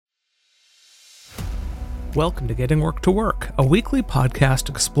Welcome to Getting Work to Work, a weekly podcast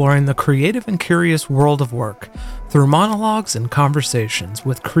exploring the creative and curious world of work through monologues and conversations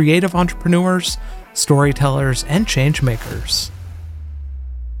with creative entrepreneurs, storytellers, and change makers.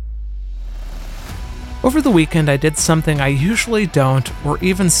 Over the weekend, I did something I usually don't or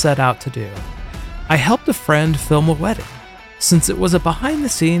even set out to do. I helped a friend film a wedding. Since it was a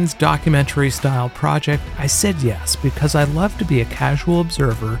behind-the-scenes documentary-style project, I said yes because I love to be a casual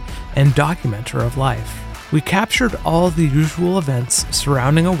observer and documenter of life. We captured all the usual events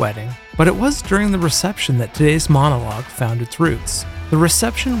surrounding a wedding, but it was during the reception that today's monologue found its roots. The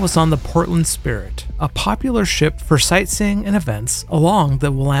reception was on the Portland Spirit, a popular ship for sightseeing and events along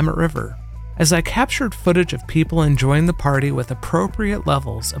the Willamette River. As I captured footage of people enjoying the party with appropriate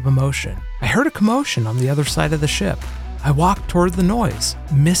levels of emotion, I heard a commotion on the other side of the ship. I walked toward the noise,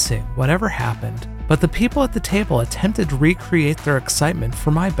 missing whatever happened, but the people at the table attempted to recreate their excitement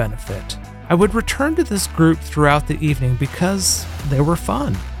for my benefit. I would return to this group throughout the evening because they were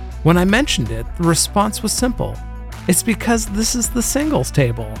fun. When I mentioned it, the response was simple. It's because this is the singles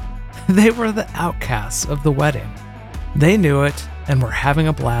table. They were the outcasts of the wedding. They knew it and were having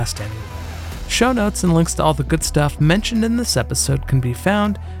a blast anyway. Show notes and links to all the good stuff mentioned in this episode can be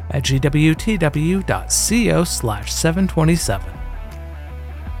found at GWTW727.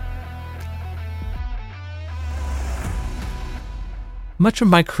 Much of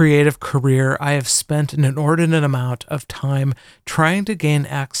my creative career, I have spent an inordinate amount of time trying to gain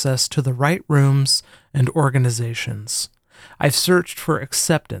access to the right rooms and organizations. I've searched for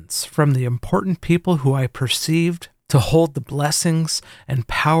acceptance from the important people who I perceived to hold the blessings and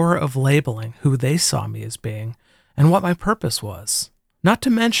power of labeling who they saw me as being and what my purpose was. Not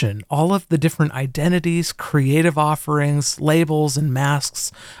to mention all of the different identities, creative offerings, labels, and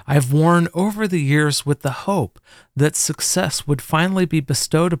masks I've worn over the years with the hope that success would finally be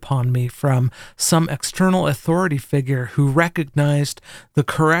bestowed upon me from some external authority figure who recognized the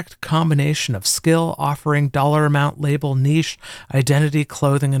correct combination of skill, offering, dollar amount, label, niche, identity,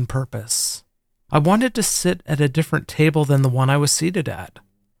 clothing, and purpose. I wanted to sit at a different table than the one I was seated at.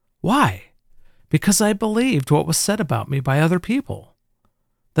 Why? Because I believed what was said about me by other people.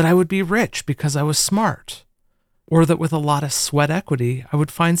 That I would be rich because I was smart, or that with a lot of sweat equity, I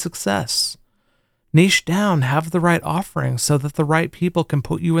would find success. Niche down, have the right offering so that the right people can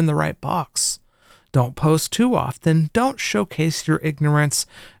put you in the right box. Don't post too often, don't showcase your ignorance,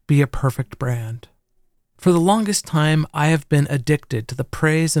 be a perfect brand. For the longest time, I have been addicted to the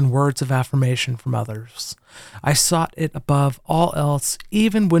praise and words of affirmation from others. I sought it above all else,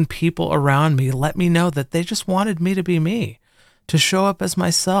 even when people around me let me know that they just wanted me to be me. To show up as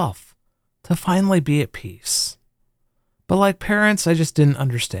myself, to finally be at peace. But like parents, I just didn't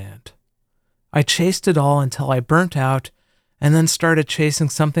understand. I chased it all until I burnt out and then started chasing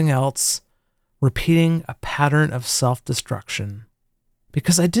something else, repeating a pattern of self-destruction.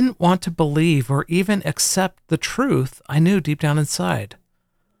 Because I didn't want to believe or even accept the truth I knew deep down inside.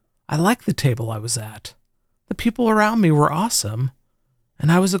 I liked the table I was at. The people around me were awesome, and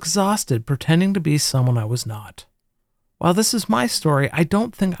I was exhausted pretending to be someone I was not. While this is my story, I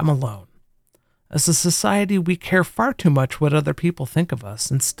don't think I'm alone. As a society, we care far too much what other people think of us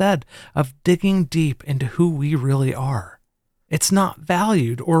instead of digging deep into who we really are. It's not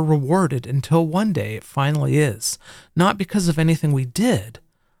valued or rewarded until one day it finally is, not because of anything we did,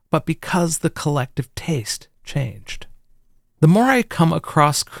 but because the collective taste changed. The more I come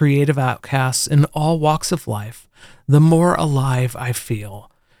across creative outcasts in all walks of life, the more alive I feel,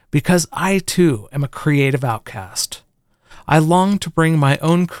 because I too am a creative outcast. I long to bring my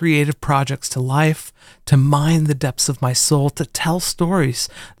own creative projects to life, to mine the depths of my soul, to tell stories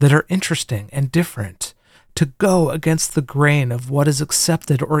that are interesting and different, to go against the grain of what is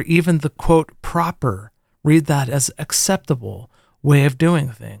accepted or even the, quote, proper, read that as acceptable, way of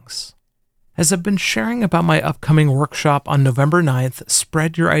doing things. As I've been sharing about my upcoming workshop on November 9th,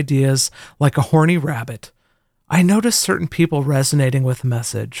 Spread Your Ideas Like a Horny Rabbit, I noticed certain people resonating with the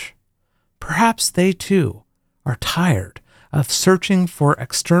message. Perhaps they too are tired of searching for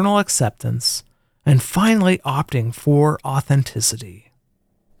external acceptance and finally opting for authenticity.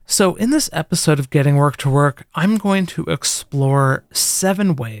 So in this episode of Getting Work to Work, I'm going to explore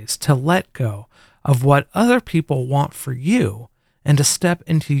 7 ways to let go of what other people want for you and to step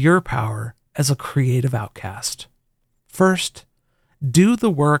into your power as a creative outcast. First, do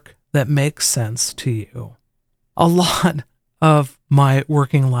the work that makes sense to you. A lot of my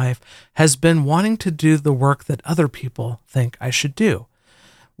working life has been wanting to do the work that other people think I should do.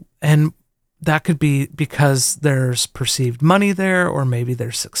 And that could be because there's perceived money there, or maybe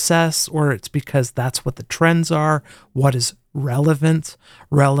there's success, or it's because that's what the trends are, what is relevant.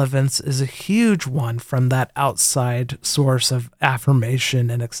 Relevance is a huge one from that outside source of affirmation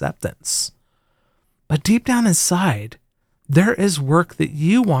and acceptance. But deep down inside, there is work that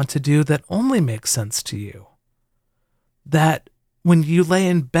you want to do that only makes sense to you. That when you lay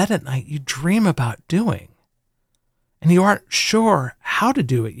in bed at night, you dream about doing. And you aren't sure how to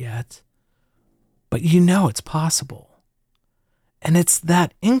do it yet, but you know it's possible. And it's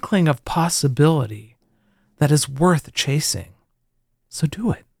that inkling of possibility that is worth chasing. So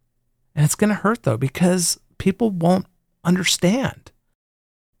do it. And it's going to hurt though, because people won't understand.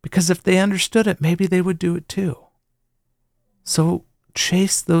 Because if they understood it, maybe they would do it too. So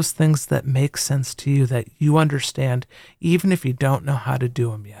chase those things that make sense to you, that you understand, even if you don't know how to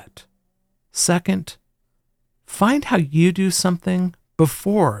do them yet. Second, find how you do something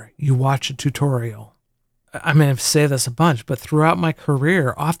before you watch a tutorial. I mean, I say this a bunch, but throughout my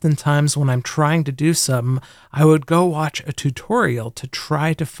career, oftentimes when I'm trying to do something, I would go watch a tutorial to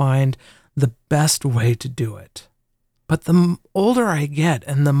try to find the best way to do it. But the older I get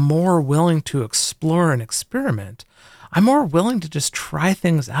and the more willing to explore and experiment, I'm more willing to just try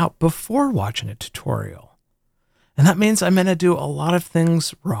things out before watching a tutorial. And that means I'm going to do a lot of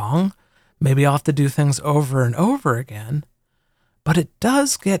things wrong. Maybe I'll have to do things over and over again. But it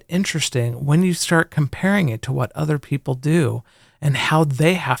does get interesting when you start comparing it to what other people do and how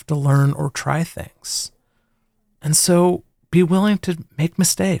they have to learn or try things. And so be willing to make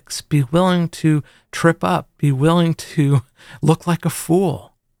mistakes, be willing to trip up, be willing to look like a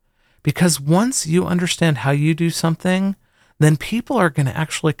fool. Because once you understand how you do something, then people are going to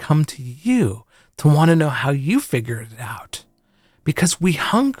actually come to you to want to know how you figured it out. Because we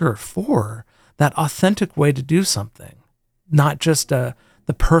hunger for that authentic way to do something. Not just the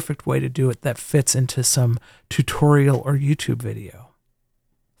perfect way to do it that fits into some tutorial or YouTube video.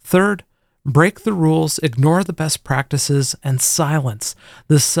 Third, break the rules, ignore the best practices, and silence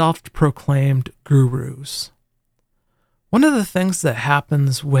the self-proclaimed gurus. One of the things that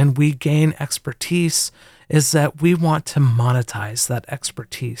happens when we gain expertise is that we want to monetize that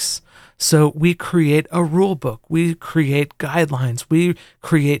expertise. So we create a rule book, we create guidelines, we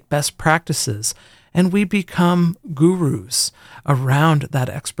create best practices, and we become gurus around that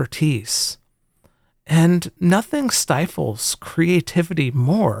expertise. And nothing stifles creativity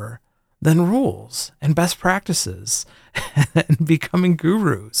more than rules and best practices and becoming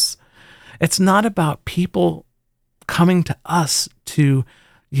gurus. It's not about people coming to us to,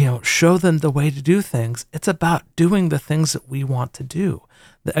 show them the way to do things. It's about doing the things that we want to do.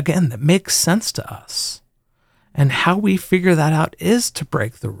 Again, that makes sense to us. And how we figure that out is to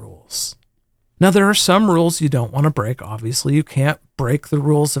break the rules. Now, there are some rules you don't want to break. Obviously, you can't break the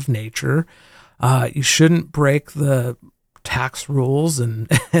rules of nature. You shouldn't break the tax rules and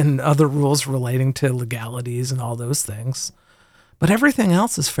other rules relating to legalities and all those things. But everything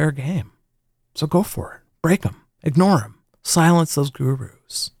else is fair game. So go for it. Break them. Ignore them. Silence those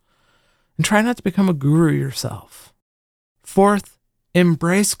gurus. And try not to become a guru yourself. Fourth,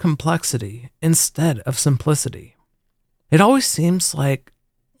 embrace complexity instead of simplicity. It always seems like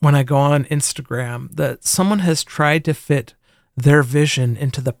when I go on Instagram that someone has tried to fit their vision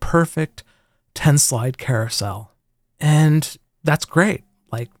into the perfect 10-slide carousel. And that's great,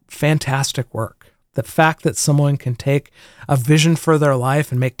 like fantastic work. The fact that someone can take a vision for their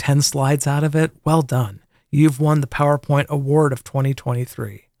life and make 10 slides out of it, well done. You've won the PowerPoint Award of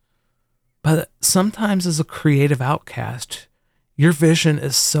 2023. But sometimes as a creative outcast, your vision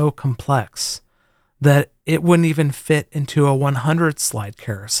is so complex that it wouldn't even fit into a 100-slide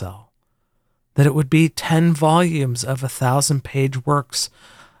carousel, that it would be 10 volumes of 1,000-page works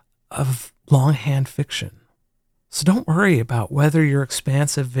of longhand fiction. So don't worry about whether your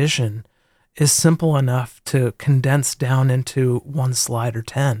expansive vision is simple enough to condense down into 1 slide or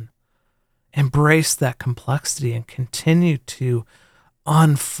 10. Embrace that complexity and continue to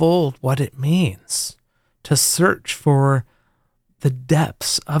unfold what it means to search for the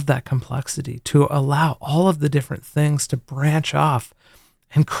depths of that complexity, to allow all of the different things to branch off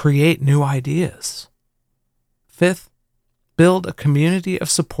and create new ideas. Fifth, build a community of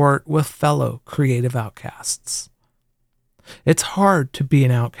support with fellow creative outcasts. It's hard to be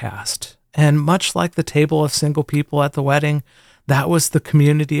an outcast, and much like the table of single people at the wedding, that was the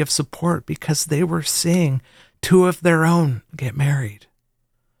community of support because they were seeing 2 of their own get married.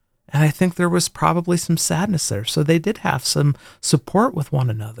 And I think there was probably some sadness there. So they did have some support with one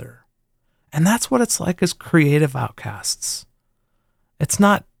another. And that's what it's like as creative outcasts. It's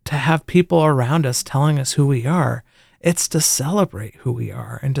not to have people around us telling us who we are. It's to celebrate who we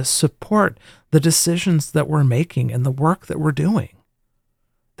are and to support the decisions that we're making and the work that we're doing.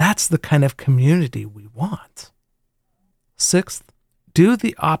 That's the kind of community we want. Sixth, do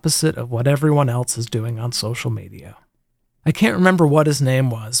the opposite of what everyone else is doing on social media. I can't remember what his name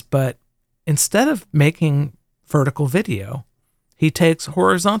was, but instead of making vertical video, he takes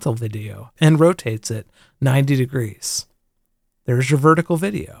horizontal video and rotates it 90 degrees. There's your vertical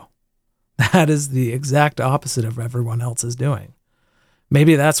video. That is the exact opposite of everyone else is doing.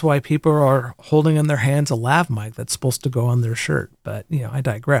 Maybe that's why people are holding in their hands a lav mic that's supposed to go on their shirt, but I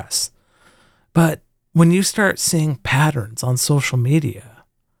digress. But when you start seeing patterns on social media,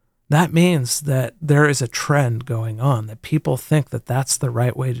 that means that there is a trend going on, that people think that that's the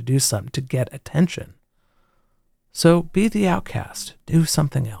right way to do something to get attention. So be the outcast. Do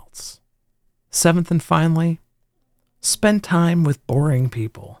something else. Seventh and finally, spend time with boring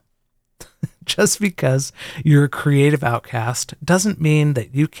people. Just because you're a creative outcast doesn't mean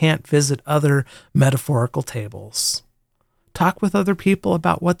that you can't visit other metaphorical tables. Talk with other people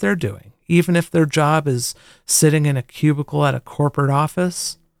about what they're doing. Even if their job is sitting in a cubicle at a corporate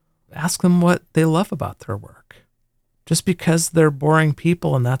office, ask them what they love about their work. Just because they're boring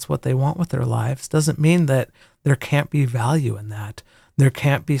people and that's what they want with their lives doesn't mean that there can't be value in that. There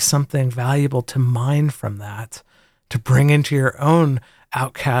can't be something valuable to mine from that, to bring into your own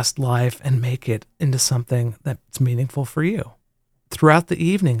outcast life and make it into something that's meaningful for you. Throughout the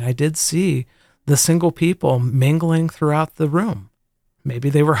evening, I did see the single people mingling throughout the room.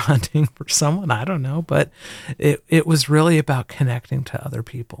 Maybe they were hunting for someone, I don't know, but it was really about connecting to other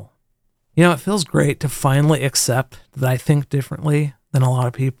people. It feels great to finally accept that I think differently than a lot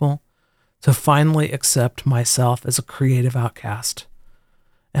of people, to finally accept myself as a creative outcast.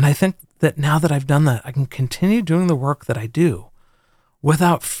 And I think that now that I've done that, I can continue doing the work that I do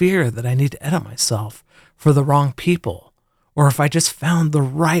without fear that I need to edit myself for the wrong people, or if I just found the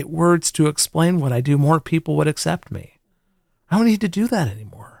right words to explain what I do, more people would accept me. I don't need to do that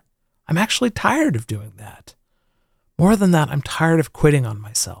anymore. I'm actually tired of doing that. More than that, I'm tired of quitting on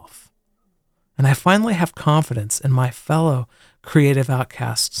myself. And I finally have confidence in my fellow creative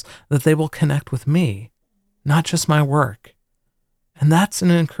outcasts that they will connect with me, not just my work. And that's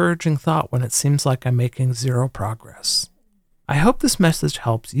an encouraging thought when it seems like I'm making zero progress. I hope this message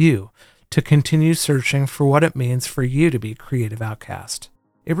helps you to continue searching for what it means for you to be a creative outcast.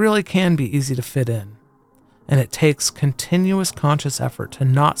 It really can be easy to fit in, and it takes continuous conscious effort to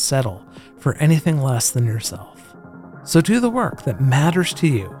not settle for anything less than yourself. So do the work that matters to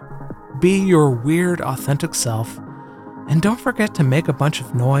you. Be your weird, authentic self, and don't forget to make a bunch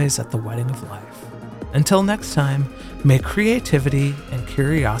of noise at the wedding of life. Until next time, may creativity and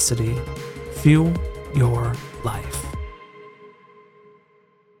curiosity fuel your life.